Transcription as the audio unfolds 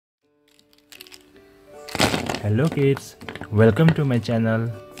Hello kids, welcome to my channel.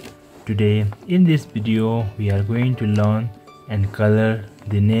 Today in this video we are going to learn and color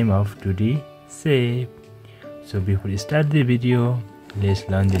the name of 2D shape. So before we start the video, let's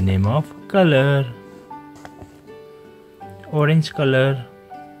learn the name of color. Orange color,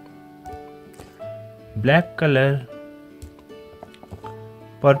 black color,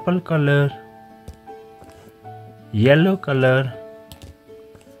 purple color, yellow color,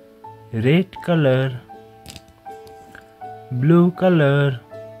 red color, blue color,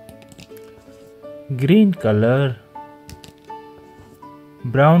 green color,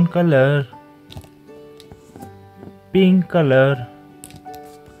 brown color, pink color,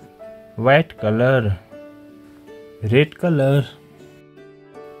 white color, red color,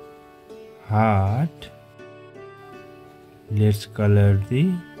 heart. Let's color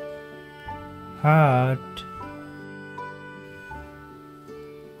the heart.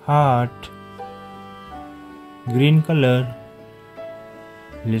 Heart, green color.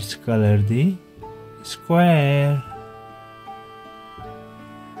 Let's color the square.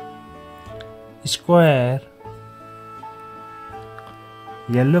 Square,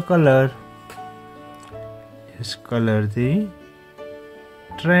 yellow color. Let's color the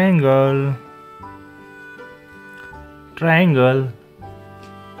triangle. Triangle,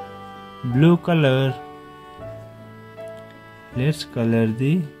 blue color. Let's color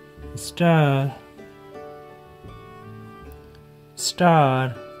the star.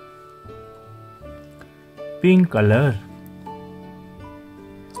 Star, pink color.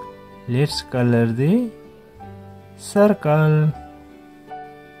 Let's color the circle.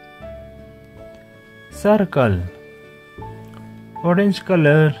 Circle, orange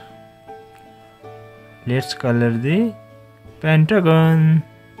color. Let's color the pentagon.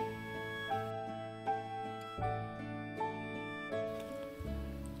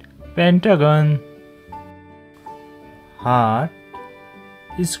 Pentagon, heart,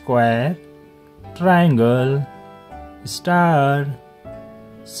 square, triangle, star,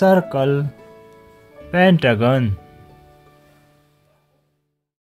 circle, pentagon.